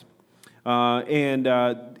And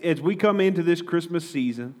as we come into this Christmas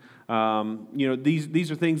season,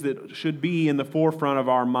 these are things that should be in the forefront of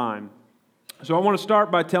our mind. So I want to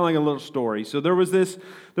start by telling a little story. So there was this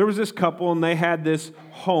couple, and they had this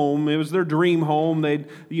home. It was their dream home.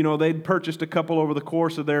 They'd purchased a couple over the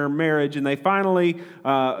course of their marriage, and they finally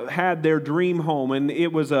had their dream home. And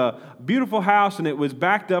it was a beautiful house, and it was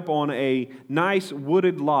backed up on a nice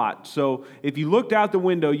wooded lot. So if you looked out the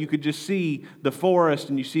window, you could just see the forest,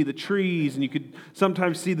 and you see the trees, and you could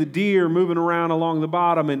sometimes see the deer moving around along the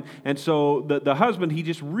bottom. And so the husband, he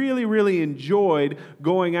just really, really enjoyed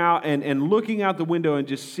going out and looking out the window and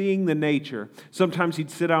just seeing the nature. Sometimes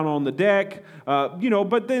he'd sit out on the deck,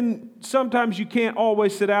 but then sometimes you can't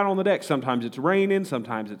always sit out on the deck. Sometimes it's raining,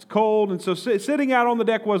 sometimes it's cold, and so sitting out on the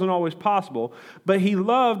deck wasn't always possible. But he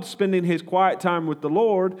loved spending his quiet time with the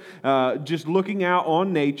Lord, just looking out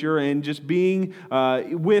on nature and just being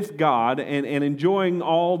with God and enjoying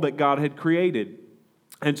all that God had created.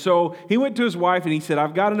 And so he went to his wife and he said,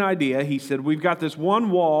 I've got an idea. He said, we've got this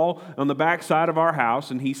one wall on the back side of our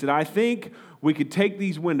house. And he said, I think we could take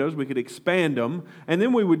these windows, we could expand them, and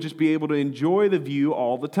then we would just be able to enjoy the view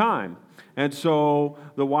all the time. And so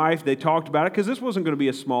the wife, they talked about it because this wasn't going to be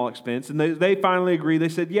a small expense, and they finally agreed. They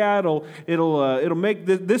said, "Yeah, it'll make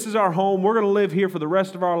this is our home. We're going to live here for the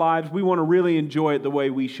rest of our lives. We want to really enjoy it the way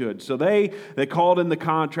we should." So they called in the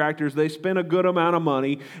contractors. They spent a good amount of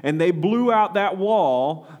money, and they blew out that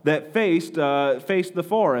wall that faced the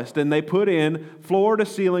forest, and they put in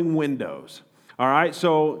floor-to-ceiling windows. All right,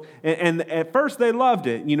 so, and at first they loved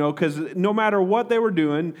it, because no matter what they were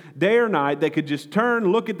doing, day or night, they could just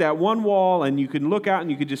turn, look at that one wall, and you could look out and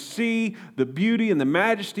you could just see the beauty and the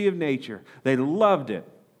majesty of nature. They loved it.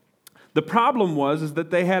 The problem was that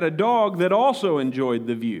they had a dog that also enjoyed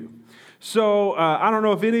the view. So I don't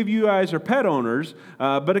know if any of you guys are pet owners,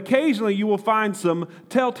 but occasionally you will find some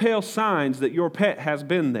telltale signs that your pet has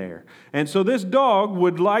been there. And so this dog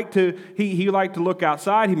would like to, he liked to look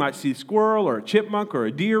outside. He might see a squirrel or a chipmunk or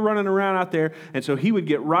a deer running around out there. And so he would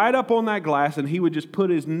get right up on that glass and he would just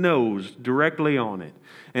put his nose directly on it.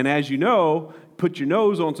 And as you know, put your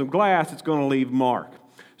nose on some glass, it's going to leave a mark.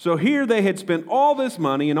 So here they had spent all this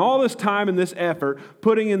money and all this time and this effort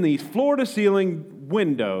putting in these floor-to-ceiling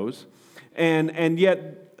windows. And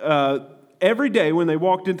yet, every day when they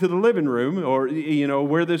walked into the living room or,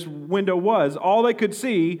 where this window was, all they could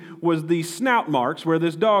see was these snout marks where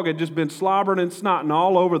this dog had just been slobbering and snotting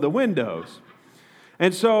all over the windows.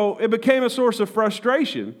 And so it became a source of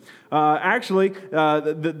frustration.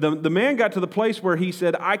 The man got to the place where he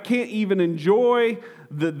said, I can't even enjoy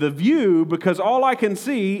the view because all I can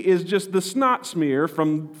see is just the snot smear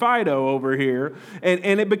from Fido over here.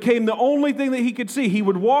 And it became the only thing that he could see. He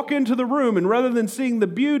would walk into the room, and rather than seeing the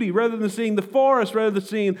beauty, rather than seeing the forest, rather than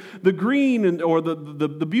seeing the green or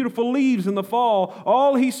the beautiful leaves in the fall,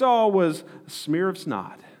 all he saw was a smear of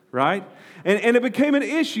snot, right? And it became an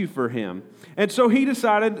issue for him. And so he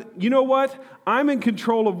decided, you know what? I'm in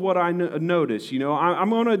control of what I notice. I'm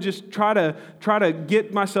going to just try to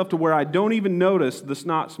get myself to where I don't even notice the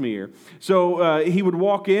snot smear. So he would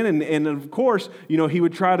walk in, and of course, he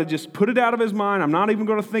would try to just put it out of his mind. I'm not even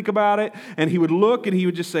going to think about it. And he would look, and he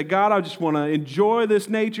would just say, God, I just want to enjoy this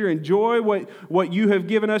nature, enjoy what you have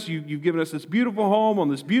given us. You've given us this beautiful home on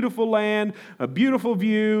this beautiful land, a beautiful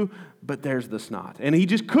view, but there's the snot. And he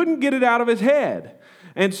just couldn't get it out of his head.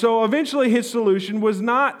 And so eventually his solution was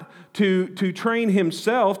not to train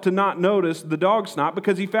himself to not notice the dog snot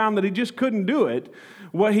because he found that he just couldn't do it.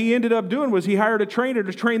 What he ended up doing was he hired a trainer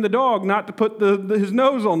to train the dog not to put his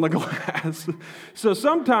nose on the glass. So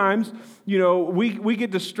sometimes, we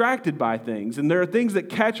get distracted by things, and there are things that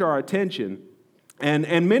catch our attention.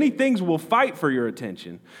 And many things will fight for your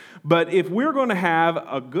attention. But if we're going to have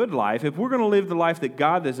a good life, if we're going to live the life that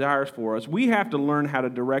God desires for us, we have to learn how to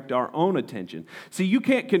direct our own attention. See, you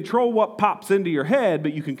can't control what pops into your head,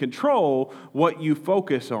 but you can control what you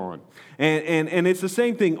focus on. And it's the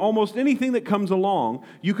same thing. Almost anything that comes along,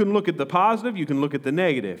 you can look at the positive, you can look at the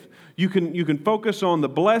negative. You can focus on the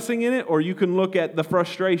blessing in it, or you can look at the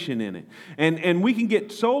frustration in it. And we can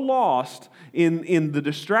get so lost in the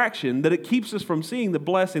distraction that it keeps us from seeing the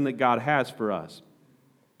blessing that God has for us.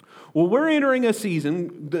 Well, we're entering a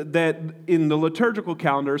season that in the liturgical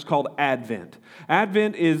calendar is called Advent.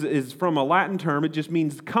 Advent is from a Latin term. It just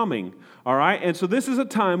means coming, all right? And so this is a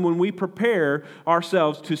time when we prepare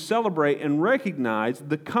ourselves to celebrate and recognize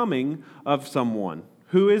the coming of someone.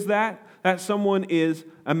 Who is that? That someone is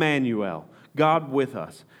Emmanuel, God with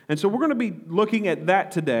us. And so we're going to be looking at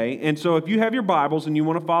that today. And so if you have your Bibles and you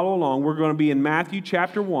want to follow along, we're going to be in Matthew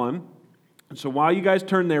chapter 1. So while you guys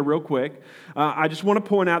turn there real quick, I just want to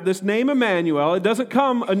point out this name Emmanuel, it doesn't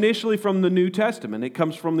come initially from the New Testament. It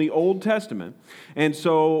comes from the Old Testament. And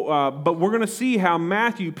so, but we're going to see how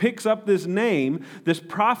Matthew picks up this name, this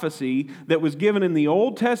prophecy that was given in the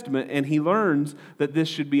Old Testament, and he learns that this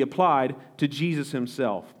should be applied to Jesus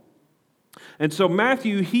himself. And so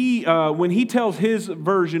Matthew, when he tells his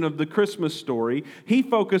version of the Christmas story, he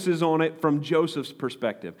focuses on it from Joseph's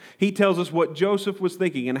perspective. He tells us what Joseph was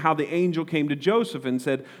thinking and how the angel came to Joseph and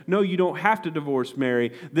said, no, you don't have to divorce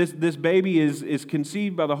Mary. This baby is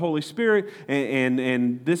conceived by the Holy Spirit,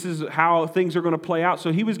 and this is how things are going to play out.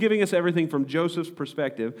 So he was giving us everything from Joseph's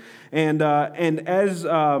perspective. And as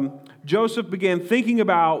Joseph began thinking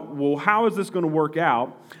about, well, how is this going to work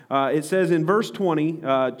out? It says in verse 20,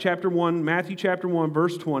 chapter 1, Matthew chapter 1,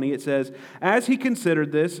 verse 20, it says, as he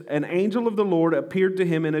considered this, an angel of the Lord appeared to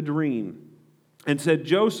him in a dream and said,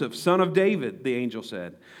 Joseph, son of David, the angel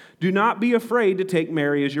said, do not be afraid to take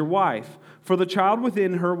Mary as your wife, for the child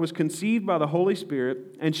within her was conceived by the Holy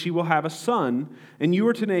Spirit, and she will have a son, and you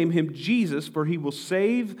are to name him Jesus, for he will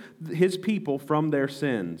save his people from their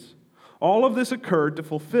sins. All of this occurred to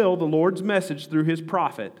fulfill the Lord's message through his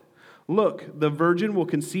prophet. Look, the virgin will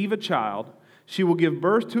conceive a child. She will give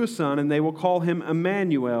birth to a son, and they will call him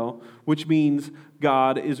Emmanuel, which means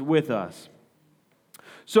God is with us.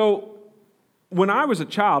 So, when I was a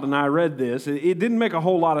child and I read this, it didn't make a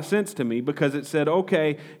whole lot of sense to me because it said,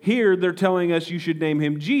 okay, here they're telling us you should name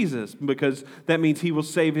him Jesus because that means he will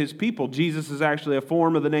save his people. Jesus is actually a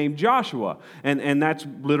form of the name Joshua, and that's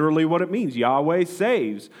literally what it means. Yahweh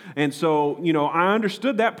saves. And so, I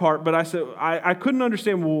understood that part, but I said, I couldn't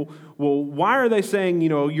understand, well, why are they saying,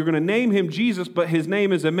 you're going to name him Jesus, but his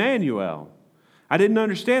name is Emmanuel? I didn't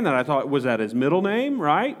understand that. I thought, was that his middle name,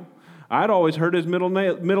 right? I'd always heard his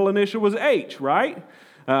middle initial was H, right?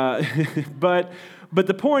 But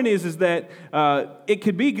the point is that it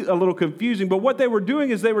could be a little confusing. But what they were doing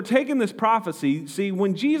is they were taking this prophecy. See,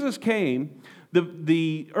 when Jesus came,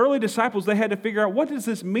 the early disciples, they had to figure out, what does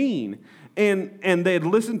this mean? And they had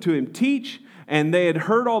listened to him teach, and they had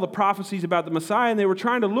heard all the prophecies about the Messiah, and they were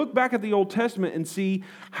trying to look back at the Old Testament and see,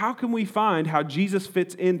 how can we find how Jesus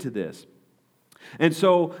fits into this? And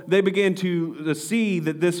so they began to see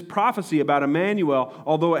that this prophecy about Emmanuel,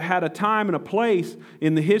 although it had a time and a place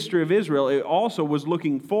in the history of Israel, it also was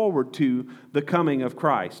looking forward to the coming of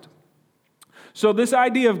Christ. So this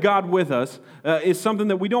idea of God with us is something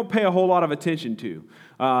that we don't pay a whole lot of attention to.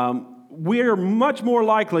 We're much more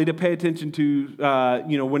likely to pay attention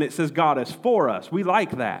to, when it says God is for us. We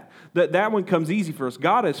like that. That one comes easy for us.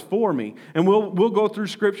 God is for me. And we'll go through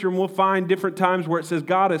Scripture and we'll find different times where it says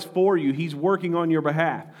God is for you. He's working on your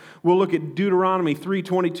behalf. We'll look at Deuteronomy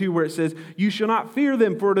 3:22 where it says, you shall not fear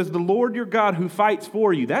them, for it is the Lord your God who fights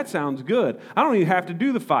for you. That sounds good. I don't even have to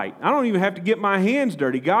do the fight. I don't even have to get my hands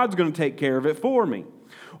dirty. God's going to take care of it for me.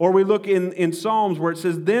 Or we look in Psalms where it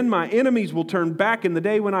says, then my enemies will turn back in the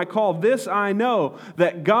day when I call. This I know,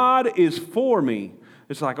 that God is for me.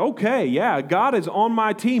 It's like, okay, yeah, God is on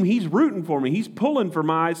my team. He's rooting for me. He's pulling for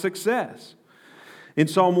my success. In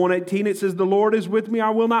Psalm 118, it says, the Lord is with me. I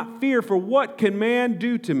will not fear, for what can man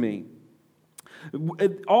do to me?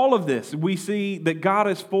 All of this, we see that God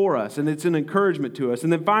is for us, and it's an encouragement to us.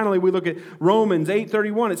 And then finally, we look at Romans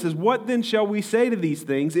 8:31. It says, what then shall we say to these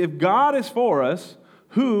things? If God is for us,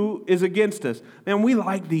 who is against us? Man, we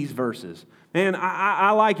like these verses. And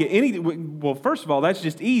I like it. Well, first of all, that's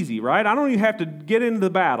just easy, right? I don't even have to get into the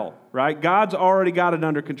battle, right? God's already got it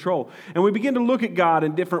under control. And we begin to look at God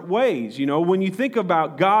in different ways. When you think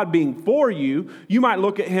about God being for you, you might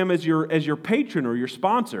look at him as your patron or your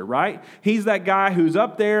sponsor, right? He's that guy who's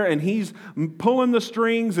up there and he's pulling the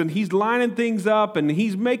strings and he's lining things up and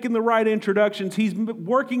he's making the right introductions. He's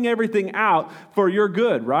working everything out for your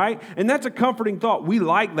good, right? And that's a comforting thought. We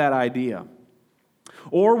like that idea.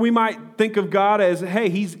 Or we might think of God as, hey,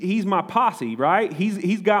 he's my posse, right?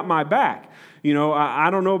 He's got my back. I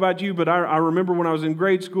don't know about you, but I remember when I was in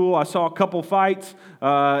grade school, I saw a couple fights,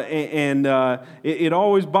 and it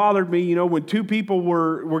always bothered me, when two people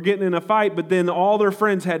were getting in a fight, but then all their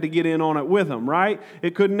friends had to get in on it with them, right?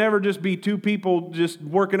 It could never just be two people just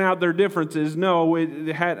working out their differences. No,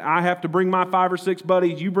 I have to bring my 5 or 6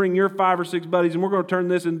 buddies, you bring your 5 or 6 buddies, and we're going to turn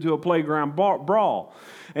this into a playground brawl.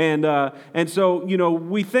 And so,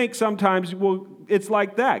 we think sometimes, well, it's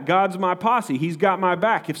like that. God's my posse. He's got my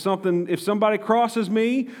back. If somebody crosses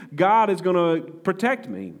me, God is going to protect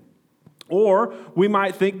me. Or we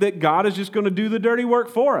might think that God is just going to do the dirty work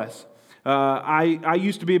for us. I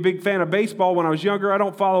used to be a big fan of baseball when I was younger. I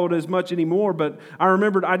don't follow it as much anymore, but I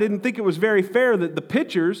remembered I didn't think it was very fair that the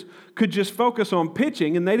pitchers could just focus on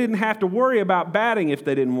pitching and they didn't have to worry about batting if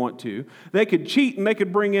they didn't want to. They could cheat and they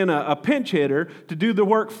could bring in a pinch hitter to do the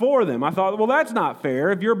work for them. I thought, well, that's not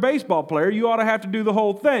fair. If you're a baseball player, you ought to have to do the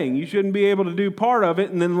whole thing. You shouldn't be able to do part of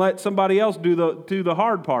it and then let somebody else do the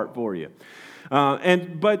hard part for you.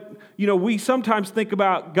 But we sometimes think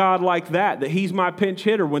about God like that He's my pinch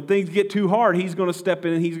hitter. When things get too hard, He's going to step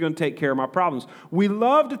in and He's going to take care of my problems. We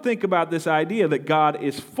love to think about this idea that God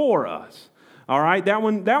is for us. All right, that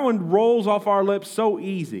one rolls off our lips so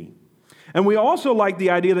easy. And we also like the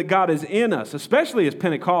idea that God is in us, especially as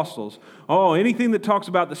Pentecostals. Oh, anything that talks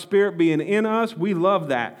about the Spirit being in us, we love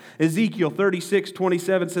that. Ezekiel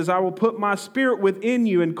 36:27 says, I will put my Spirit within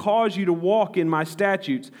you and cause you to walk in my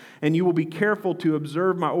statutes, and you will be careful to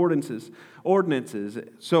observe my ordinances.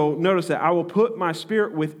 So notice that, I will put my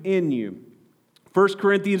Spirit within you. 1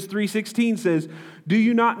 Corinthians 3:16 says, do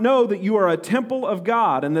you not know that you are a temple of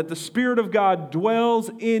God and that the Spirit of God dwells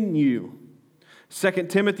in you? 2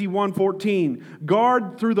 Timothy 1:14,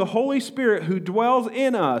 guard through the Holy Spirit who dwells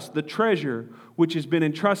in us the treasure which has been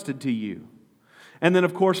entrusted to you. And then,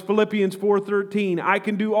 of course, Philippians 4:13, I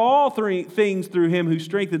can do all things through Him who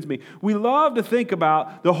strengthens me. We love to think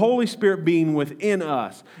about the Holy Spirit being within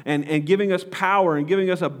us and giving us power and giving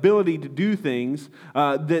us ability to do things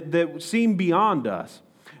that seem beyond us.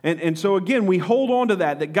 And so, again, we hold on to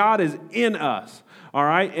that God is in us. All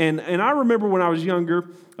right, and I remember when I was younger,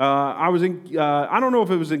 I was in, I don't know if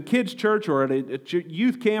it was in kids' church or at a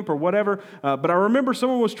youth camp or whatever, but I remember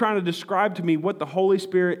someone was trying to describe to me what the Holy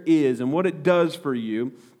Spirit is and what it does for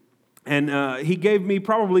you. And he gave me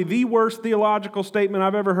probably the worst theological statement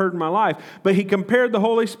I've ever heard in my life. But he compared the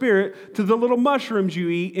Holy Spirit to the little mushrooms you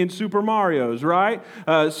eat in Super Mario's, right?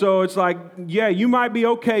 So it's like, yeah, you might be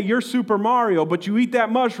okay, you're Super Mario, but you eat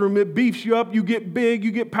that mushroom, it beefs you up, you get big,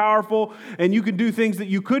 you get powerful, and you can do things that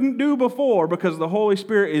you couldn't do before because the Holy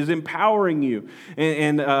Spirit is empowering you.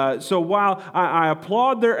 And so while I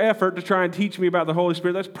applaud their effort to try and teach me about the Holy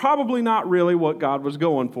Spirit, that's probably not really what God was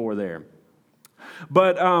going for there.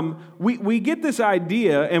 But we get this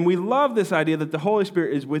idea, and we love this idea that the Holy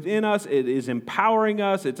Spirit is within us, it is empowering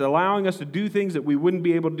us, it's allowing us to do things that we wouldn't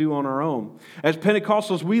be able to do on our own. As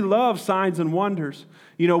Pentecostals, we love signs and wonders.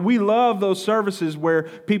 We love those services where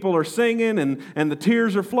people are singing and the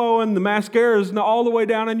tears are flowing, the mascara is all the way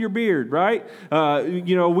down in your beard, right?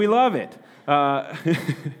 We love it.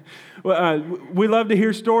 We love to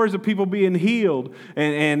hear stories of people being healed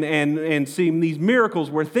and seeing these miracles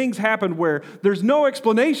where things happen where there's no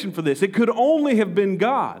explanation for this. It could only have been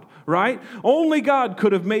God, right? Only God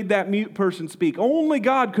could have made that mute person speak. Only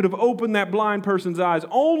God could have opened that blind person's eyes.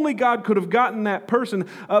 Only God could have gotten that person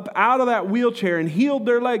up out of that wheelchair and healed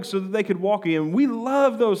their legs so that they could walk again. We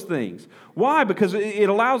love those things. Why? Because it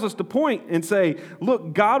allows us to point and say,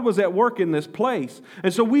 look, God was at work in this place.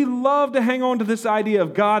 And so we love to hang on to this idea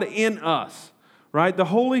of God in us, right? The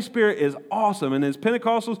Holy Spirit is awesome. And as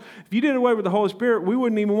Pentecostals, if you did away with the Holy Spirit, we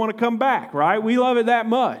wouldn't even want to come back, right? We love it that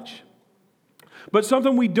much. But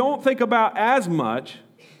something we don't think about as much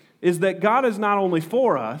is that God is not only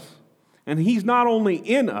for us, and He's not only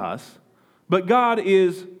in us, but God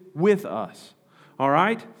is with us, all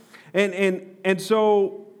right? And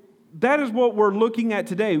so that is what we're looking at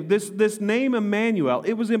today. This name Emmanuel,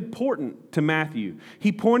 it was important to Matthew.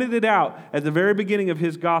 He pointed it out at the very beginning of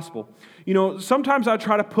his gospel. Sometimes I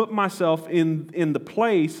try to put myself in the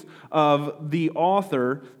place of the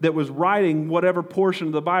author that was writing whatever portion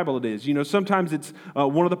of the Bible it is. Sometimes it's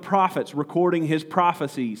one of the prophets recording his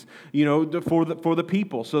prophecies, for the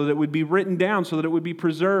people so that it would be written down, so that it would be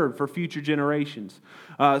preserved for future generations.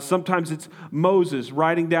 Sometimes it's Moses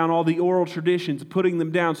writing down all the oral traditions, putting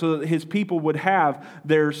them down so that his people would have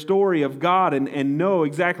their story of God and know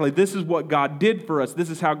exactly this is what God did for us.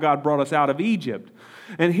 This is how God brought us out of Egypt.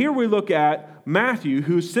 And here we look at Matthew,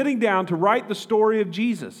 who's sitting down to write the story of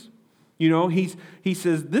Jesus. He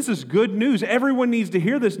says, this is good news. Everyone needs to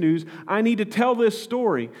hear this news. I need to tell this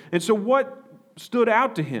story. And so what stood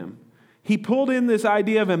out to him? He pulled in this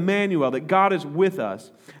idea of Emmanuel, that God is with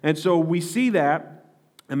us. And so we see that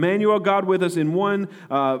Emmanuel, God with us in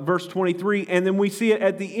verse 23, and then we see it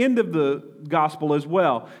at the end of the gospel as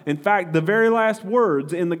well. In fact, the very last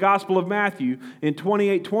words in the Gospel of Matthew in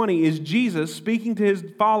 28:20 is Jesus speaking to his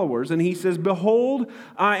followers, and he says, behold,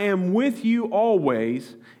 I am with you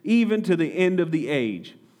always, even to the end of the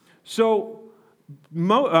age. So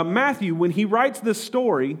Matthew, when he writes this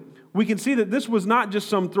story, we can see that this was not just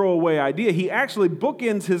some throwaway idea. He actually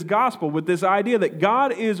bookends his gospel with this idea that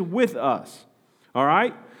God is with us. All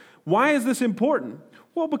right? Why is this important?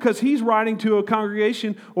 Well, because he's writing to a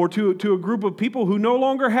congregation or to a group of people who no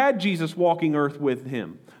longer had Jesus walking earth with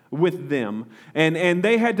them. And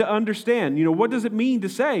they had to understand, what does it mean to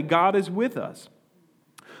say God is with us?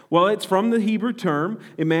 Well, it's from the Hebrew term,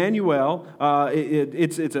 Emmanuel.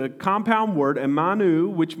 It's a compound word,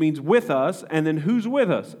 Emanu, which means with us, and then who's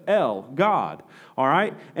with us? El, God. All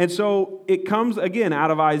right? And so it comes, again,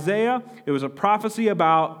 out of Isaiah. It was a prophecy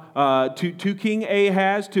about to King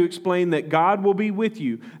Ahaz to explain that God will be with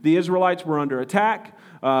you. The Israelites were under attack.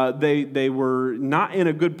 They were not in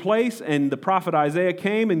a good place, and the prophet Isaiah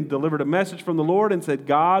came and delivered a message from the Lord and said,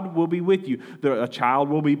 God will be with you. A child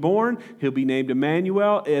will be born. He'll be named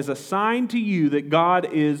Emmanuel as a sign to you that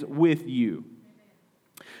God is with you.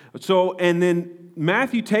 So, and then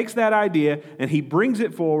Matthew takes that idea and he brings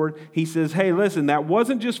it forward. He says, hey, listen, that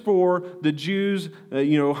wasn't just for the Jews,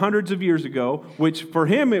 hundreds of years ago, which for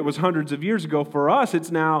him it was hundreds of years ago. For us,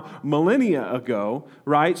 it's now millennia ago,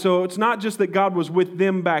 right? So it's not just that God was with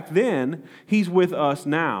them back then, he's with us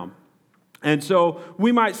now. And so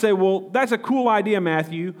we might say, well, that's a cool idea,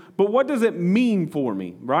 Matthew, but what does it mean for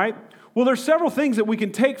me, right? Well, there's several things that we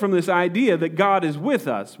can take from this idea that God is with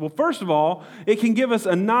us. Well, first of all, it can give us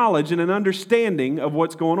a knowledge and an understanding of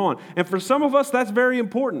what's going on. And for some of us, that's very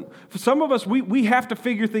important. For some of us, we have to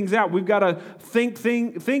figure things out. We've got to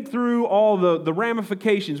think through all the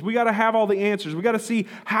ramifications. We got to have all the answers. We got to see,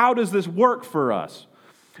 how does this work for us?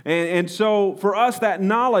 And so for us, that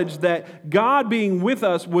knowledge that God being with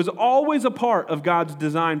us was always a part of God's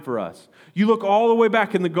design for us. You look all the way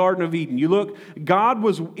back in the Garden of Eden. You look, God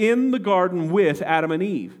was in the garden with Adam and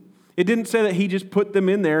Eve. It didn't say that he just put them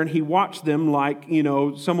in there and he watched them like,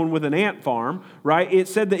 someone with an ant farm, right? It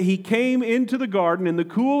said that he came into the garden in the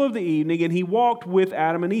cool of the evening and he walked with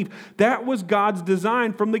Adam and Eve. That was God's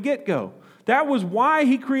design from the get-go. That was why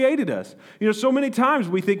he created us. So many times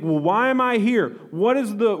we think, well, why am I here?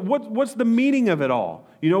 What's the meaning of it all?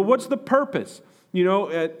 What's the purpose?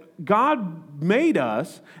 God made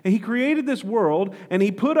us, and he created this world, and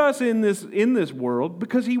he put us in this world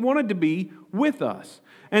because he wanted to be with us.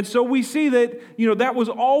 And so we see that, that was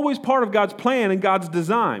always part of God's plan and God's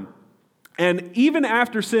design. And even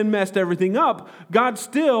after sin messed everything up, God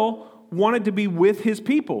still wanted to be with his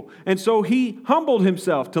people. And so he humbled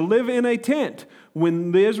himself to live in a tent.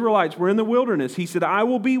 When the Israelites were in the wilderness, he said, I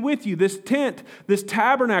will be with you. This tent, this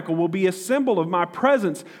tabernacle will be a symbol of my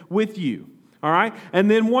presence with you. All right?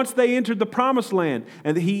 And then once they entered the promised land,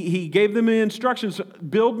 and he gave them the instructions,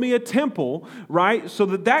 build me a temple, right? So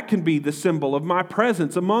that can be the symbol of my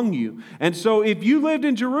presence among you. And so if you lived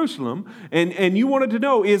in Jerusalem and you wanted to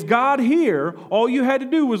know, is God here? All you had to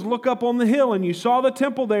do was look up on the hill and you saw the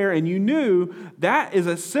temple there and you knew that is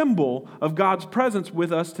a symbol of God's presence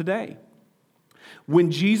with us today.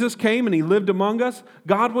 When Jesus came and he lived among us,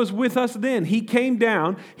 God was with us then. He came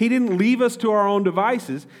down. He didn't leave us to our own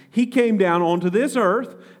devices. He came down onto this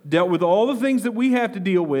earth, dealt with all the things that we have to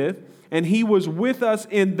deal with, and he was with us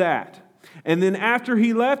in that. And then after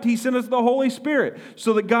he left, he sent us the Holy Spirit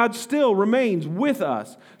so that God still remains with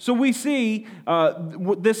us. So we see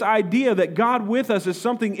this idea that God with us is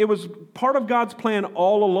something, it was part of God's plan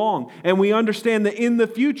all along. And we understand that in the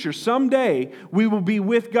future, someday, we will be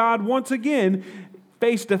with God once again,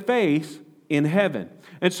 face to face in heaven.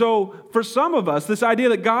 And so for some of us, this idea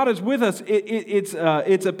that God is with us, it's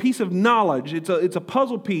a piece of knowledge. It's a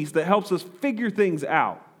puzzle piece that helps us figure things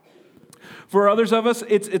out. For others of us,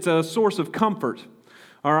 it's a source of comfort.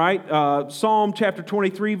 All right, Psalm chapter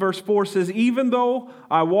 23, verse 4 says, even though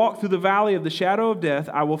I walk through the valley of the shadow of death,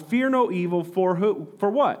 I will fear no evil. For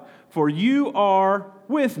what? For you are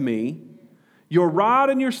with me. Your rod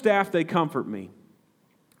and your staff, they comfort me.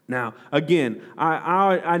 Now, again,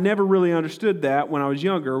 I never really understood that when I was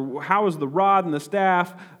younger. How is the rod and the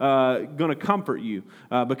staff going to comfort you?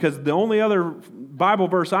 Because the only other Bible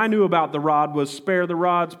verse I knew about the rod was spare the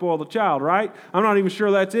rod, spoil the child, right? I'm not even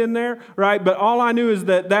sure that's in there, right? But all I knew is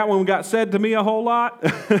that one got said to me a whole lot.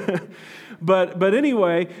 But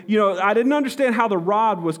anyway, I didn't understand how the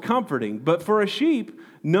rod was comforting. But for a sheep,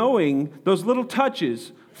 knowing those little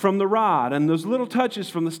touches from the rod and those little touches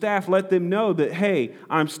from the staff let them know that, hey,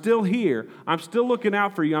 I'm still here. I'm still looking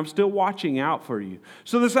out for you. I'm still watching out for you.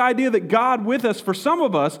 So this idea that God with us, for some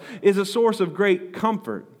of us, is a source of great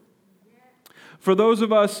comfort. For those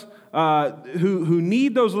of us who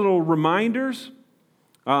need those little reminders,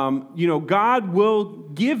 God will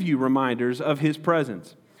give you reminders of his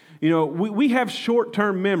presence. We have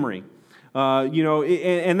short-term memory.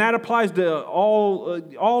 And that applies to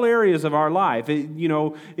all areas of our life. We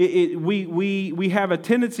have a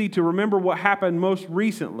tendency to remember what happened most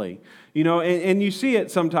recently. You know, and you see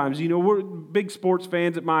it sometimes. You know, we're big sports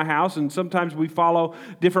fans at my house, and sometimes we follow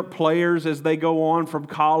different players as they go on from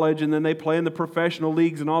college, and then they play in the professional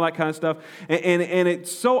leagues and all that kind of stuff. And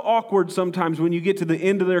it's so awkward sometimes when you get to the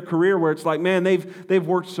end of their career where it's like, man, they've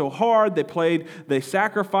worked so hard, they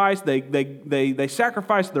sacrificed, they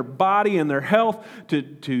sacrificed their body and their health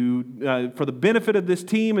for the benefit of this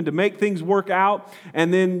team and to make things work out.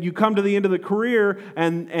 And then you come to the end of the career,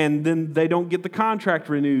 and then they don't get the contract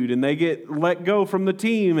renewed, and they get let go from the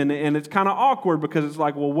team, and it's kind of awkward because it's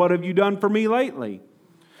like, well, what have you done for me lately?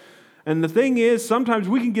 And the thing is, sometimes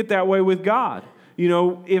we can get that way with God. You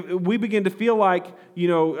know, if we begin to feel like, you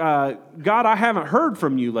know, God, I haven't heard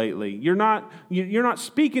from you lately. You're not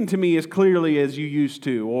speaking to me as clearly as you used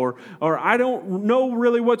to, or I don't know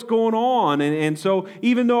really what's going on. And so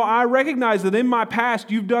even though I recognize that in my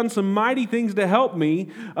past you've done some mighty things to help me,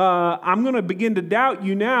 I'm going to begin to doubt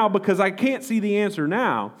you now because I can't see the answer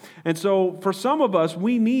now. And so for some of us,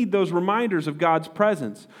 we need those reminders of God's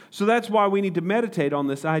presence. So that's why we need to meditate on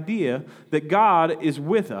this idea that God is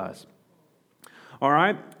with us. All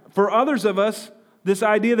right? For others of us, this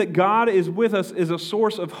idea that God is with us is a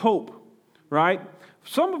source of hope, right?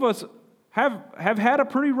 Some of us have had a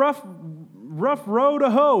pretty rough road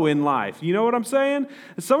to hoe in life. You know what I'm saying?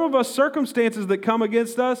 Some of us, circumstances that come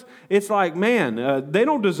against us, it's like, man, they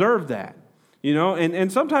don't deserve that. You know,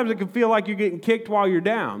 and sometimes it can feel like you're getting kicked while you're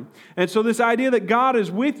down. And so this idea that God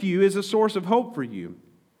is with you is a source of hope for you.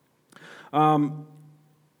 And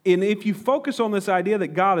if you focus on this idea that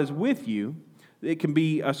God is with you, it can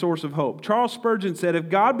be a source of hope. Charles Spurgeon said, if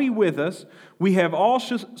God be with us, we have all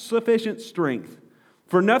sufficient strength,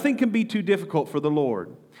 for nothing can be too difficult for the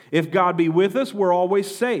Lord. If God be with us, we're always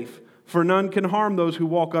safe, for none can harm those who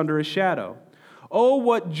walk under his shadow. Oh,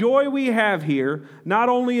 what joy we have here. Not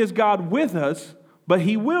only is God with us, but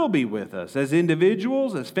he will be with us as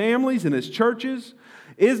individuals, as families, and as churches.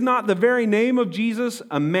 Is not the very name of Jesus,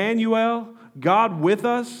 Emmanuel, God with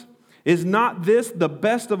us? Is not this the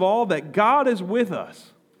best of all, that God is with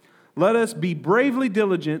us? Let us be bravely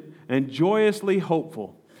diligent and joyously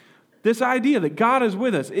hopeful. This idea that God is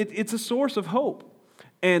with us, it's a source of hope.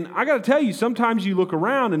 And I got to tell you, sometimes you look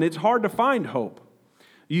around and it's hard to find hope.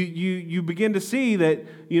 You begin to see that,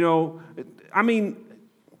 you know, I mean,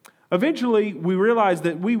 eventually we realize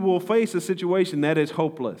that we will face a situation that is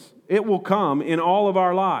hopeless. It will come in all of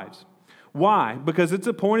our lives. Why? Because it's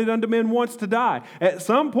appointed unto men once to die. At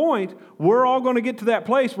some point, we're all going to get to that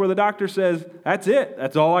place where the doctor says, that's it.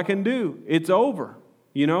 That's all I can do. It's over.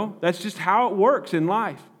 You know, that's just how it works in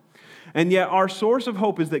life. And yet our source of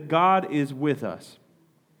hope is that God is with us.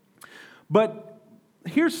 But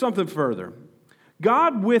here's something further.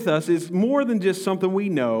 God with us is more than just something we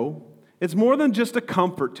know. It's more than just a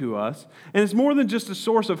comfort to us. And it's more than just a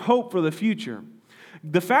source of hope for the future.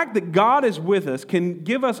 The fact that God is with us can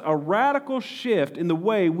give us a radical shift in the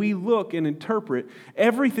way we look and interpret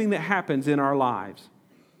everything that happens in our lives.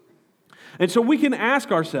 And so we can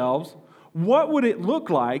ask ourselves, what would it look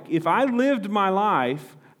like if I lived my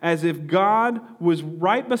life as if God was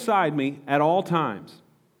right beside me at all times?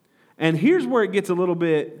 And here's where it gets a little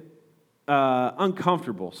bit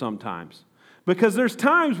uncomfortable sometimes. Because there's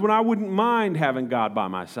times when I wouldn't mind having God by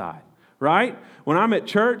my side, right? When I'm at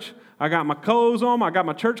church, I got my clothes on, I got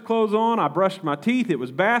my church clothes on, I brushed my teeth, it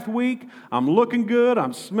was bath week, I'm looking good,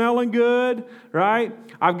 I'm smelling good, right?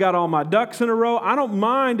 I've got all my ducks in a row. I don't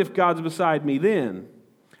mind if God's beside me then.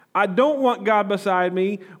 I don't want God beside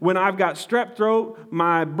me when I've got strep throat,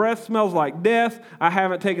 my breath smells like death, I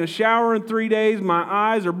haven't taken a shower in 3 days, my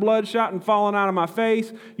eyes are bloodshot and falling out of my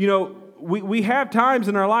face. You know, we have times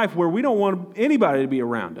in our life where we don't want anybody to be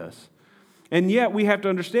around us. And yet we have to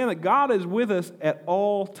understand that God is with us at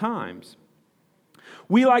all times.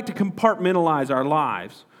 We like to compartmentalize our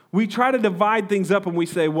lives. We try to divide things up and we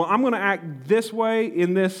say, well, I'm going to act this way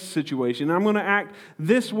in this situation. I'm going to act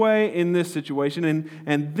this way in this situation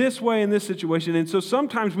and this way in this situation. And so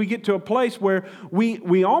sometimes we get to a place where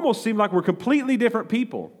we almost seem like we're completely different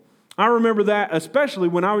people. I remember that, especially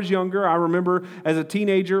when I was younger. I remember as a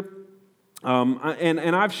teenager,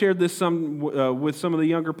 and I've shared this with some of the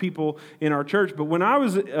younger people in our church, but when I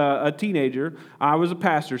was a teenager, I was a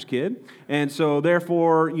pastor's kid, and so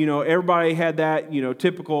therefore, you know, everybody had that, you know,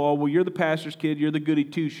 typical, oh, well, you're the pastor's kid, you're the goody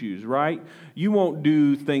two-shoes, right? You won't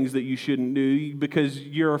do things that you shouldn't do because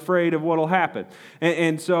you're afraid of what'll happen.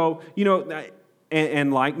 And so, you know,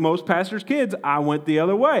 and like most pastors' kids, I went the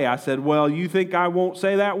other way. I said, well, you think I won't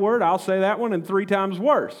say that word? I'll say that one and 3 times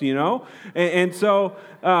worse, you know? And so...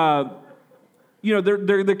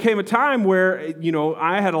 there came a time where,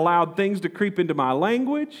 I had allowed things to creep into my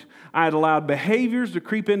language. I had allowed behaviors to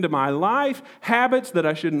creep into my life, habits that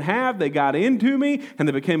I shouldn't have. They got into me and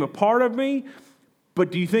they became a part of me. But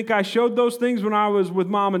do you think I showed those things when I was with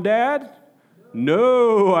mom and dad?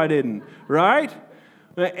 No, I didn't, right?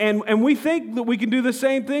 And we think that we can do the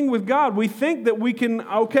same thing with God. We think that we can,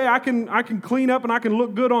 I can clean up and I can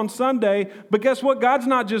look good on Sunday, but guess what? God's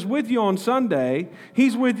not just with you on Sunday.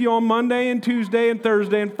 He's with you on Monday and Tuesday and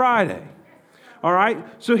Thursday and Friday. All right?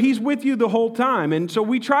 So He's with you the whole time. And so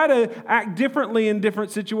we try to act differently in different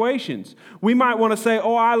situations. We might want to say,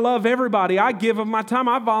 I love everybody. I give of my time.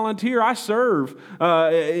 I volunteer. I serve.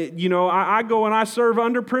 I go and I serve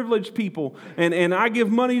underprivileged people. And I give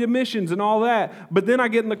money to missions and all that. But then I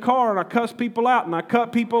get in the car and I cuss people out and I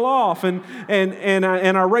cut people off and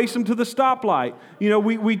I race them to the stoplight.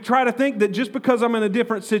 We try to think that just because I'm in a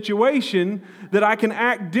different situation that I can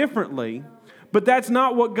act differently. But that's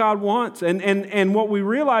not what God wants. And what we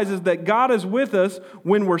realize is that God is with us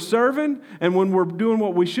when we're serving and when we're doing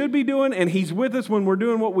what we should be doing, and He's with us when we're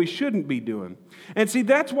doing what we shouldn't be doing. And see,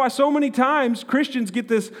 that's why so many times Christians get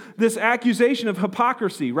this accusation of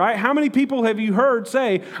hypocrisy, right? How many people have you heard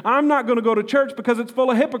say, I'm not going to go to church because it's full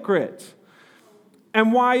of hypocrites?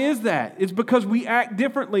 And why is that? It's because we act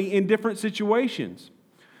differently in different situations.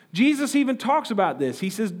 Jesus even talks about this. He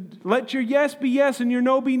says, let your yes be yes and your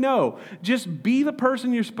no be no. Just be the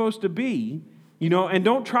person you're supposed to be, and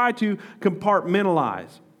don't try to compartmentalize.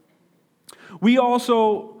 We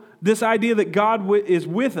also, this idea that God is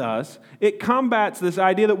with us, it combats this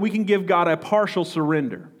idea that we can give God a partial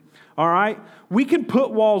surrender. All right? We can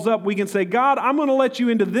put walls up. We can say, God, I'm going to let you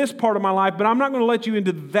into this part of my life, but I'm not going to let you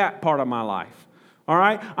into that part of my life. All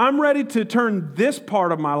right? I'm ready to turn this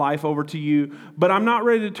part of my life over to you, but I'm not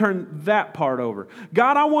ready to turn that part over.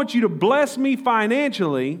 God, I want you to bless me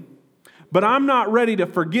financially, but I'm not ready to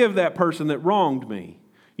forgive that person that wronged me.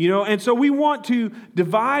 And so we want to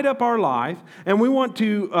divide up our life, and we want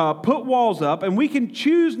to put walls up, and we can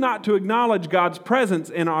choose not to acknowledge God's presence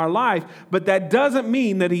in our life, but that doesn't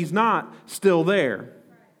mean that He's not still there.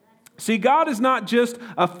 See, God is not just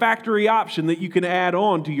a factory option that you can add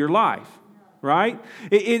on to your life. Right?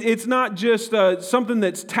 It's not just something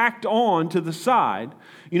that's tacked on to the side.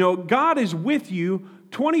 God is with you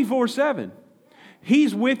 24/7.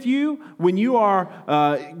 He's with you when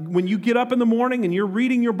when you get up in the morning and you're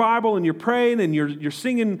reading your Bible and you're praying and you're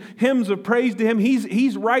singing hymns of praise to Him.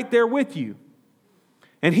 He's right there with you.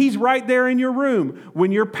 And He's right there in your room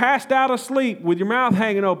when you're passed out asleep with your mouth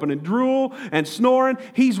hanging open and drool and snoring.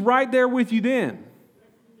 He's right there with you then.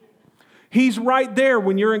 He's right there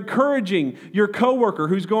when you're encouraging your coworker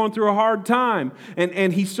who's going through a hard time.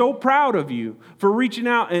 And He's so proud of you for reaching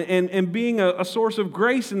out and being a source of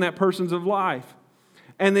grace in that person's life.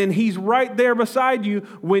 And then He's right there beside you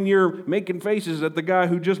when you're making faces at the guy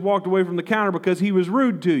who just walked away from the counter because he was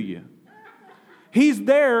rude to you. He's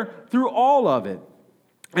there through all of it.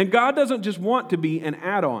 And God doesn't just want to be an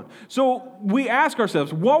add-on. So we ask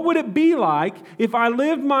ourselves, what would it be like if I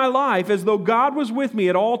lived my life as though God was with me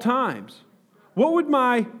at all times? What would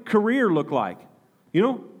my career look like?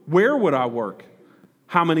 Where would I work?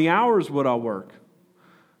 How many hours would I work?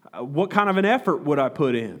 What kind of an effort would I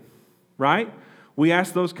put in? Right? We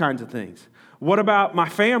ask those kinds of things. What about my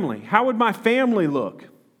family? How would my family look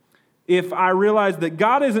if I realized that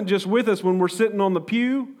God isn't just with us when we're sitting on the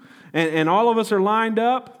pew and all of us are lined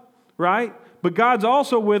up, right? But God's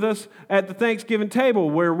also with us at the Thanksgiving table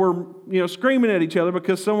where we're screaming at each other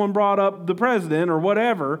because someone brought up the president or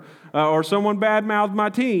whatever, or someone badmouthed my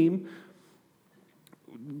team.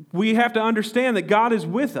 We have to understand that God is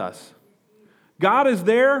with us. God is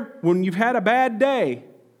there when you've had a bad day,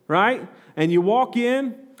 right? And you walk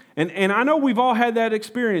in, and I know we've all had that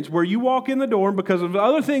experience where you walk in the door and because of the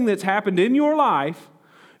other thing that's happened in your life,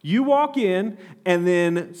 you walk in, and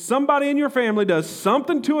then somebody in your family does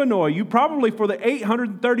something to annoy you, probably for the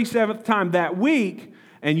 837th time that week,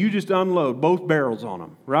 and you just unload both barrels on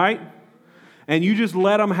them, right? And you just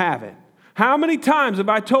let them have it. How many times have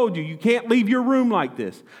I told you can't leave your room like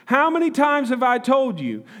this? How many times have I told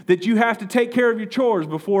you that you have to take care of your chores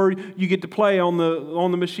before you get to play on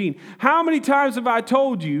the machine? How many times have I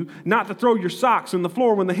told you not to throw your socks on the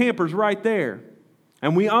floor when the hamper's right there?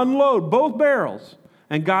 And we unload both barrels.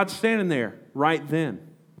 And God's standing there right then.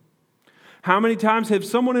 How many times have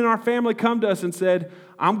someone in our family come to us and said,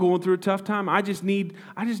 I'm going through a tough time. I just need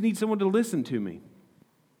someone to listen to me.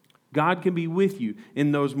 God can be with you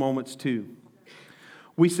in those moments too.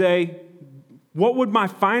 We say, what would my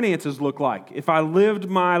finances look like if I lived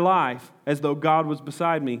my life as though God was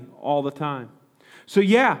beside me all the time? So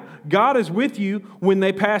yeah, God is with you when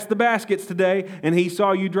they passed the baskets today and He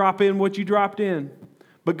saw you drop in what you dropped in.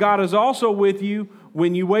 But God is also with you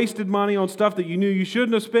when you wasted money on stuff that you knew you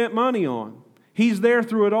shouldn't have spent money on. He's there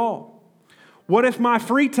through it all. What if my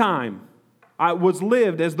free time was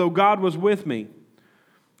lived as though God was with me?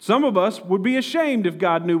 Some of us would be ashamed if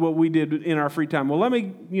God knew what we did in our free time. Well, let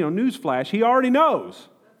me, newsflash, He already knows,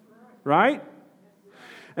 right?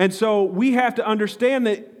 And so we have to understand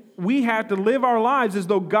that we have to live our lives as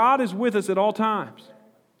though God is with us at all times.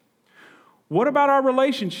 What about our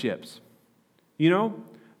relationships?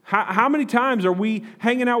 How many times are we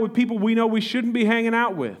hanging out with people we know we shouldn't be hanging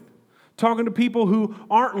out with? Talking to people who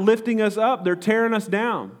aren't lifting us up, they're tearing us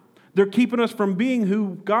down. They're keeping us from being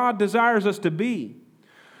who God desires us to be.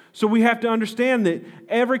 So we have to understand that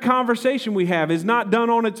every conversation we have is not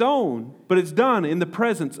done on its own, but it's done in the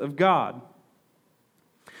presence of God.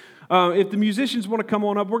 If the musicians want to come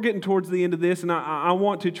on up, we're getting towards the end of this, and I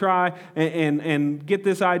want to try and get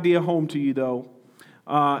this idea home to you, though,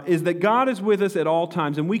 is that God is with us at all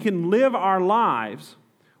times, and we can live our lives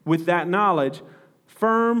with that knowledge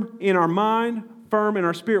firm in our mind, firm in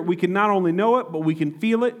our spirit. We can not only know it, but we can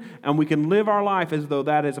feel it, and we can live our life as though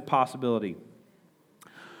that is a possibility.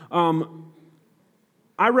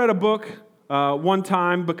 I read a book one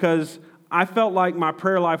time because I felt like my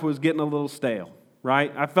prayer life was getting a little stale.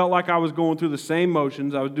 Right? I felt like I was going through the same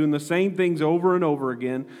motions. I was doing the same things over and over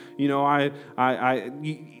again. You've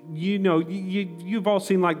all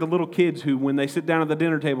seen like the little kids who, when they sit down at the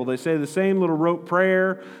dinner table, they say the same little rote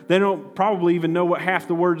prayer. They don't probably even know what half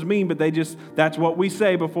the words mean, but that's what we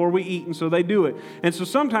say before we eat, and so they do it. And so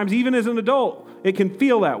sometimes, even as an adult, it can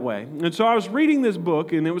feel that way. And so I was reading this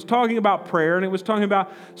book, and it was talking about prayer, and it was talking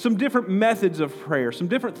about some different methods of prayer, some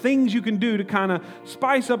different things you can do to kind of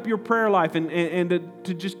spice up your prayer life and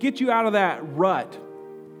to just get you out of that rut.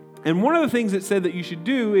 And one of the things it said that you should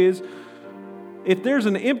do is, if there's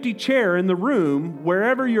an empty chair in the room,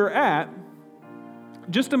 wherever you're at,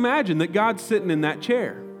 just imagine that God's sitting in that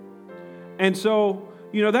chair. And so,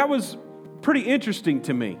 that was pretty interesting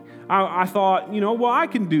to me. I thought, well, I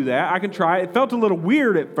can do that. I can try it. It felt a little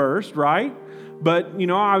weird at first, right? But,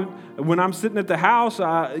 when I'm sitting at the house,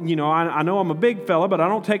 I know I'm a big fella, but I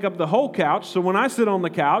don't take up the whole couch. So when I sit on the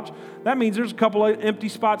couch, that means there's a couple of empty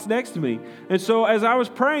spots next to me. And so as I was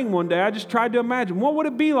praying one day, I just tried to imagine, what would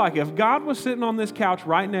it be like if God was sitting on this couch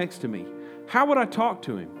right next to me? How would I talk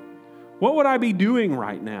to Him? What would I be doing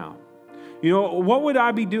right now? What would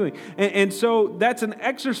I be doing? And so that's an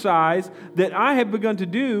exercise that I have begun to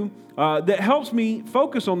do that helps me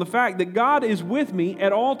focus on the fact that God is with me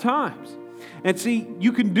at all times. And see,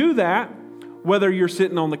 you can do that whether you're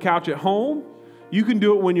sitting on the couch at home. You can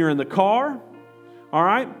do it when you're in the car. All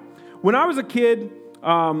right? When I was a kid,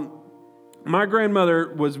 my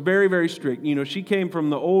grandmother was very, very strict. She came from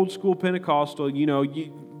the old school Pentecostal.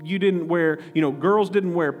 You didn't wear, girls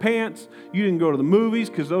didn't wear pants. You didn't go to the movies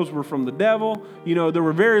because those were from the devil. There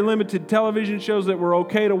were very limited television shows that were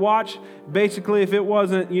okay to watch. Basically, if it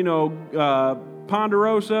wasn't,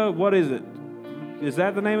 Ponderosa, what is it? Is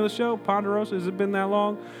that the name of the show? Ponderosa? Has it been that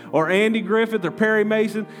long? Or Andy Griffith or Perry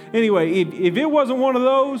Mason? Anyway, if it wasn't one of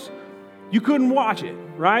those, you couldn't watch it,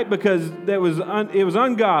 right? Because it was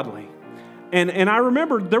ungodly. And I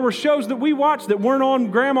remember there were shows that we watched that weren't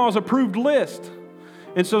on Grandma's approved list.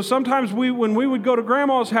 And so sometimes when we would go to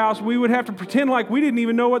Grandma's house, we would have to pretend like we didn't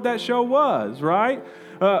even know what that show was, right?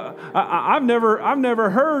 I've never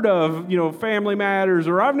heard of Family Matters,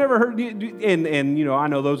 or I've never heard, and I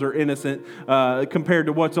know those are innocent compared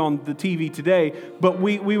to what's on the TV today, but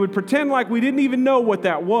we would pretend like we didn't even know what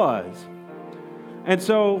that was. And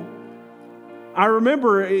so I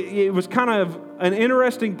remember it was kind of an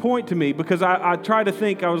interesting point to me, because I tried to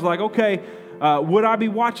think, I was like, okay, would I be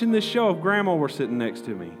watching this show if Grandma were sitting next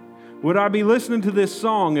to me? Would I be listening to this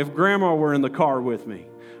song if Grandma were in the car with me,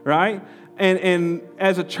 right? And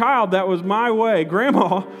as a child, that was my way.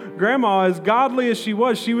 Grandma, as godly as she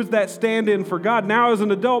was that stand-in for God. Now as an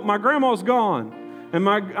adult, my grandma's gone. And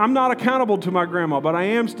I'm not accountable to my grandma, but I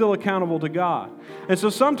am still accountable to God. And so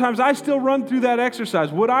sometimes I still run through that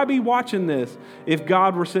exercise. Would I be watching this if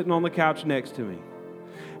God were sitting on the couch next to me?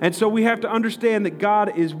 And so we have to understand that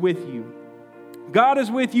God is with you. God is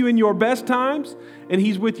with you in your best times, and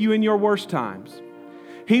He's with you in your worst times.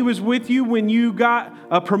 He was with you when you got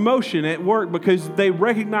a promotion at work because they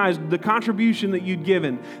recognized the contribution that you'd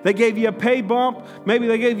given. They gave you a pay bump. Maybe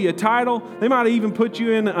they gave you a title. They might have even put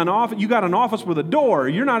you in an office. You got an office with a door.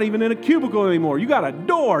 You're not even in a cubicle anymore. You got a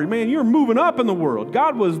door. Man, you're moving up in the world.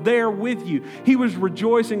 God was there with you. He was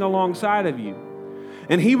rejoicing alongside of you.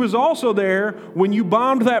 And He was also there when you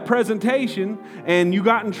bombed that presentation and you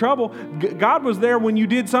got in trouble. God was there when you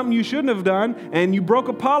did something you shouldn't have done and you broke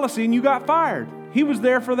a policy and you got fired. He was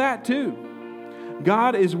there for that too.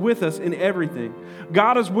 God is with us in everything.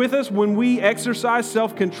 God is with us when we exercise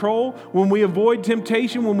self-control, when we avoid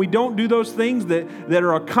temptation, when we don't do those things that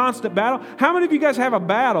are a constant battle. How many of you guys have a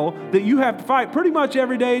battle that you have to fight pretty much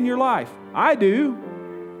every day in your life? I do,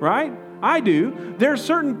 right? I do. There are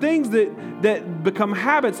certain things that become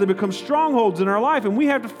habits, that become strongholds in our life, and we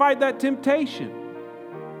have to fight that temptation.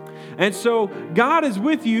 And so God is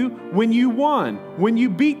with you when you won, when you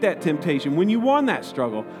beat that temptation, when you won that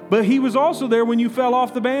struggle. But He was also there when you fell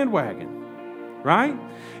off the bandwagon, right?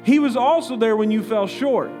 He was also there when you fell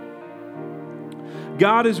short.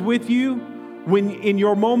 God is with you when in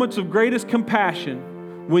your moments of greatest compassion,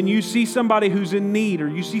 when you see somebody who's in need or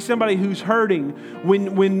you see somebody who's hurting,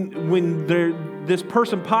 when this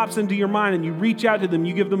person pops into your mind and you reach out to them,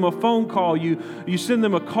 you give them a phone call, you send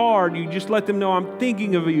them a card, you just let them know, I'm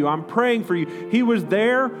thinking of you, I'm praying for you. He was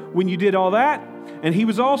there when you did all that, and He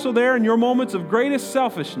was also there in your moments of greatest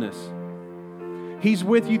selfishness. He's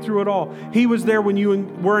with you through it all. He was there when you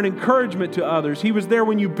were an encouragement to others. He was there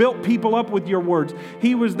when you built people up with your words.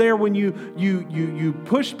 He was there when you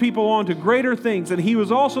pushed people on to greater things. And He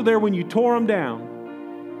was also there when you tore them down.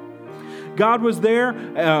 God was there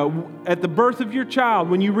at the birth of your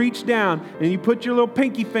child when you reached down and you put your little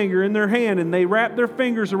pinky finger in their hand and they wrapped their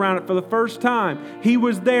fingers around it for the first time. He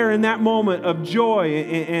was there in that moment of joy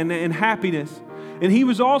and happiness. And He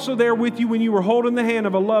was also there with you when you were holding the hand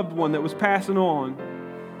of a loved one that was passing on.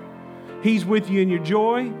 He's with you in your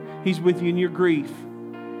joy. He's with you in your grief.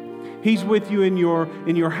 He's with you in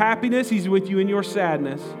your happiness. He's with you in your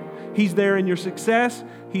sadness. He's there in your success.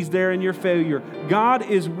 He's there in your failure. God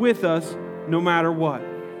is with us no matter what.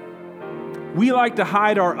 We like to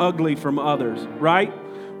hide our ugly from others, right?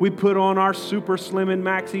 We put on our super slim and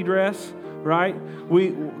maxi dress, right?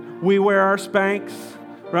 We wear our Spanx,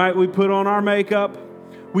 right? We put on our makeup.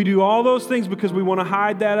 We do all those things because we want to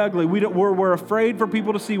hide that ugly. We're afraid for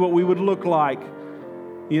people to see what we would look like.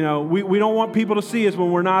 You know, we don't want people to see us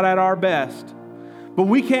when we're not at our best. But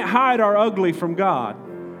we can't hide our ugly from God.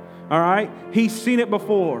 All right? He's seen it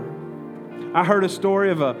before. I heard a story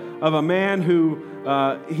of a man who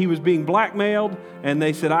he was being blackmailed, and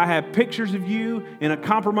they said, I have pictures of you in a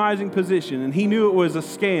compromising position. And he knew it was a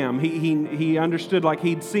scam. He understood, like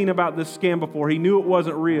he'd seen about this scam before. He knew it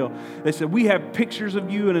wasn't real. They said, we have pictures of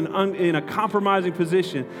you in a compromising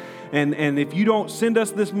position. And if you don't send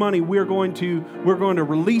us this money, we're going to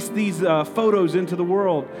release these photos into the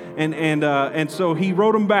world. And so he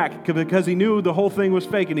wrote them back because he knew the whole thing was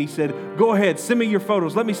fake. And he said, go ahead, send me your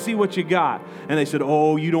photos. Let me see what you got. And they said,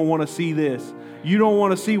 oh, you don't want to see this. You don't want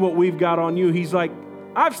to see what we've got on you. He's like,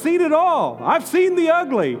 I've seen it all. I've seen the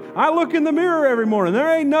ugly. I look in the mirror every morning. There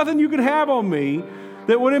ain't nothing you could have on me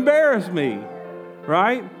that would embarrass me,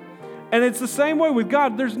 right? And it's the same way with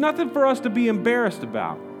God. There's nothing for us to be embarrassed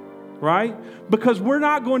about, right? Because we're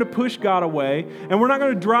not going to push God away, and we're not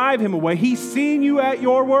going to drive Him away. He's seen you at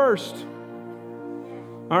your worst,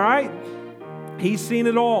 all right? He's seen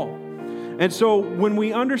it all. And so when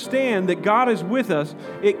we understand that God is with us,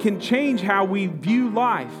 it can change how we view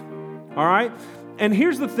life, all right? And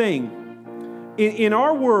here's the thing. In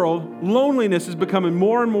our world, loneliness is becoming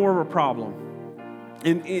more and more of a problem.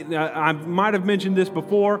 And I might have mentioned this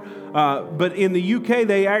before, but in the UK,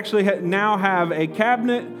 they actually now have a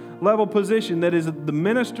cabinet-level position that is the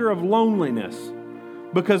minister of loneliness,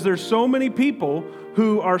 because there's so many people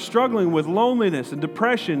who are struggling with loneliness and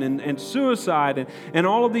depression and suicide and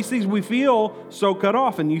all of these things. We feel so cut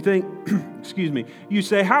off. And you think, excuse me, you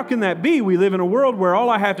say, how can that be? We live in a world where all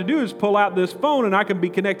I have to do is pull out this phone and I can be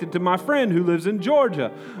connected to my friend who lives in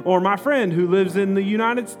Georgia, or my friend who lives in the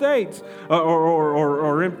United States,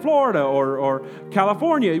 or in Florida, or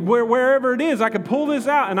California, wherever it is. I can pull this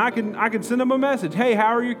out and I can send them a message. Hey,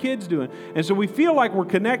 how are your kids doing? And so we feel like we're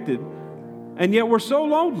connected, and yet we're so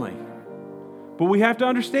lonely. But we have to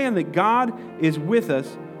understand that God is with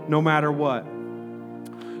us no matter what.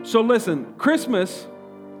 So listen, Christmas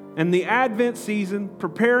and the Advent season,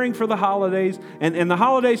 preparing for the holidays, and the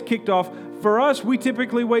holidays kicked off. For us, we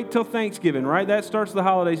typically wait till Thanksgiving, right? That starts the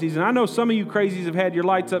holiday season. I know some of you crazies have had your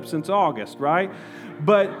lights up since August, right?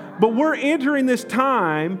 But we're entering this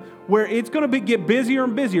time where it's going to get busier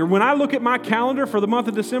and busier. When I look at my calendar for the month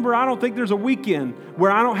of December, I don't think there's a weekend where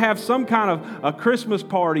I don't have some kind of a Christmas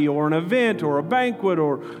party or an event or a banquet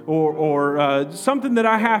or something that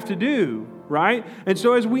I have to do, right? And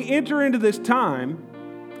so as we enter into this time,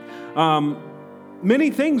 many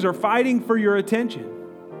things are fighting for your attention.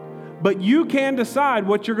 But you can decide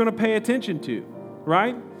what you're going to pay attention to.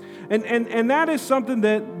 right? And that is something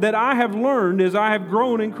that I have learned as I have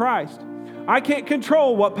grown in Christ. I can't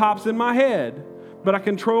control what pops in my head, but I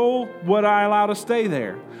control what I allow to stay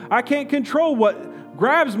there. I can't control what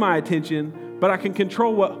grabs my attention, but I can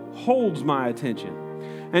control what holds my attention.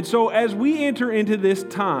 And so as we enter into this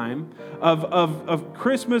time of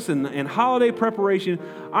Christmas and holiday preparation,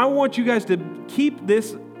 I want you guys to keep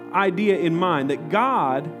this idea in mind that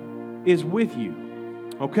God is with you,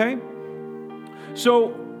 okay?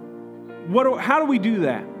 So how do we do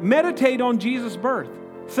that? Meditate on Jesus' birth.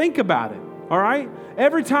 Think about it, all right?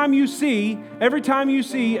 Every time you see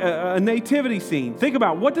a nativity scene, think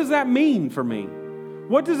about, what does that mean for me?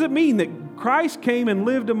 What does it mean that Christ came and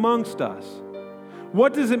lived amongst us?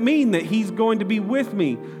 What does it mean that He's going to be with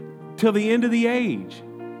me till the end of the age?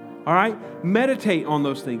 All right? Meditate on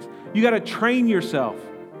those things. You got to train yourself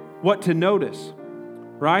what to notice,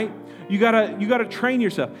 right? You got to train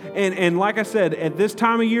yourself. And like I said, at this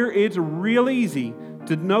time of year, it's real easy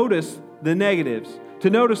to notice the negatives, to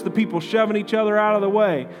notice the people shoving each other out of the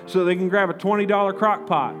way so they can grab a $20 crock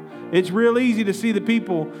pot. It's real easy to see the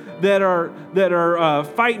people that are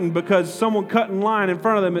fighting because someone cut in line in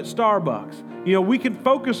front of them at Starbucks. You know, we can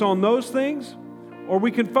focus on those things, or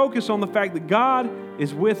we can focus on the fact that God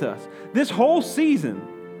is with us. This whole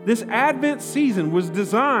season, this Advent season, was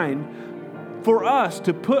designed for us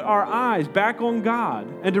to put our eyes back on God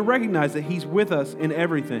and to recognize that He's with us in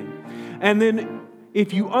everything. And then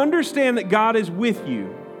if you understand that God is with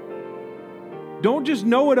you, don't just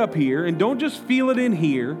know it up here and don't just feel it in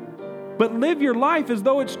here, but live your life as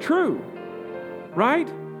though it's true, right?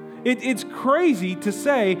 It's crazy to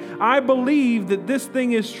say, I believe that this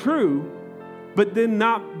thing is true, but then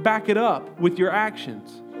not back it up with your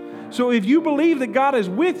actions. So if you believe that God is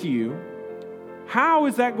with you, how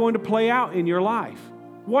is that going to play out in your life?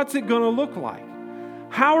 What's it going to look like?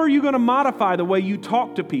 How are you going to modify the way you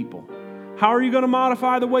talk to people? How are you going to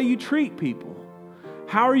modify the way you treat people?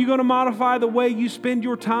 How are you going to modify the way you spend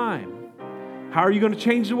your time? How are you going to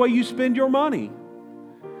change the way you spend your money?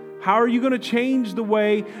 How are you going to change the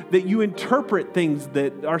way that you interpret things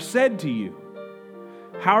that are said to you?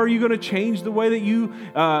 How are you going to change the way that you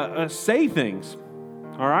say things?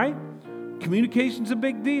 All right? Communication's a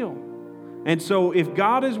big deal. And so if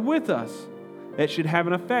God is with us, that should have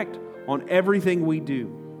an effect on everything we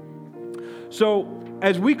do. So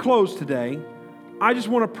as we close today, I just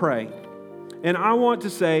want to pray. And I want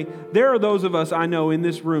to say, there are those of us I know in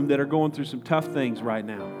this room that are going through some tough things right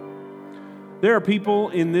now. There are people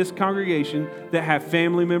in this congregation that have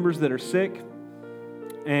family members that are sick,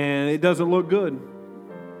 and it doesn't look good.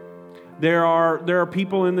 There are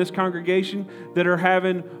people in this congregation that are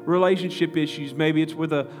having relationship issues. Maybe it's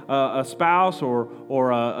with a spouse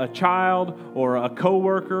or a child or a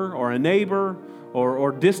coworker or a neighbor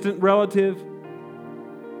or distant relative.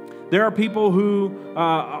 There are people who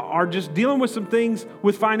are just dealing with some things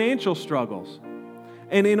with financial struggles.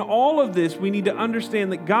 And in all of this, we need to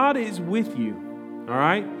understand that God is with you, all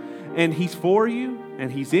right? And He's for you,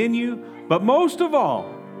 and He's in you, but most of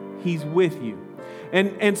all, He's with you.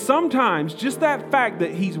 And sometimes just that fact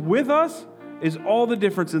that He's with us is all the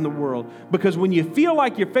difference in the world. Because when you feel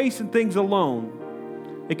like you're facing things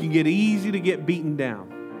alone, it can get easy to get beaten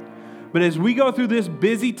down. But as we go through this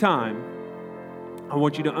busy time, I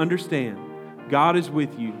want you to understand God is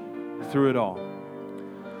with you through it all.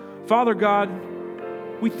 Father God,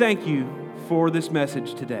 we thank you for this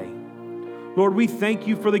message today. Lord, we thank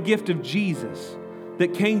you for the gift of Jesus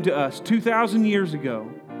that came to us 2,000 years ago,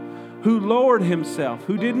 who lowered Himself,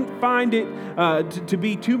 who didn't find it to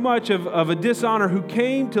be too much of a dishonor, who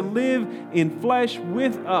came to live in flesh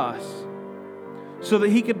with us so that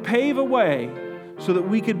He could pave a way so that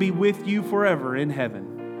we could be with you forever in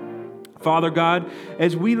heaven. Father God,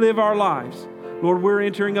 as we live our lives, Lord, we're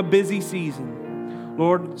entering a busy season.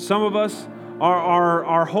 Lord, some of us,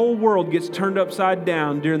 our whole world gets turned upside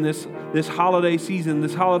down during this holiday season,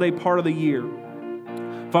 this holiday part of the year.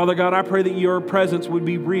 Father God, I pray that your presence would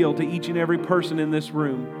be real to each and every person in this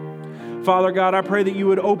room. Father God, I pray that you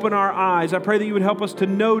would open our eyes. I pray that you would help us to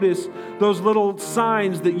notice those little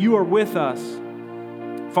signs that you are with us.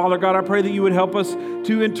 Father God, I pray that you would help us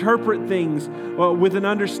to interpret things with an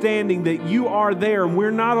understanding that you are there and we're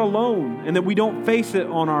not alone and that we don't face it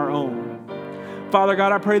on our own. Father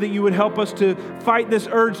God, I pray that you would help us to fight this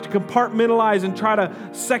urge to compartmentalize and try to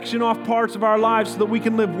section off parts of our lives so that we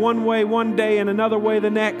can live one way one day and another way the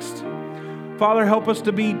next. Father, help us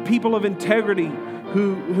to be people of integrity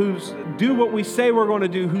who do what we say we're going to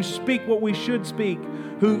do, who speak what we should speak,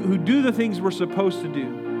 who do the things we're supposed to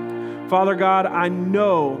do. Father God, I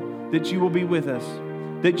know that you will be with us,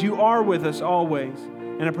 that you are with us always.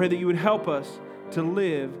 And I pray that you would help us to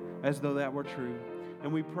live as though that were true.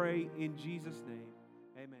 And we pray in Jesus' name.